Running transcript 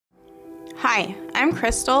Hi, I'm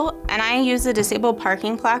Crystal, and I use a disabled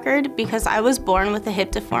parking placard because I was born with a hip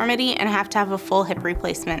deformity and have to have a full hip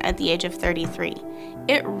replacement at the age of 33.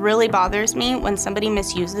 It really bothers me when somebody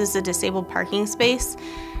misuses a disabled parking space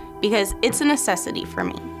because it's a necessity for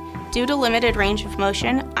me. Due to limited range of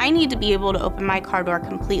motion, I need to be able to open my car door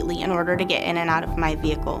completely in order to get in and out of my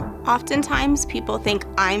vehicle. Oftentimes, people think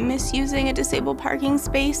I'm misusing a disabled parking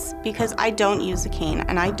space because I don't use a cane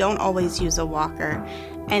and I don't always use a walker,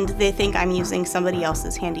 and they think I'm using somebody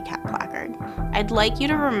else's handicap placard. I'd like you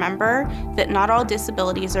to remember that not all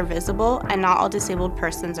disabilities are visible and not all disabled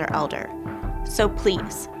persons are elder. So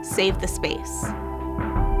please, save the space.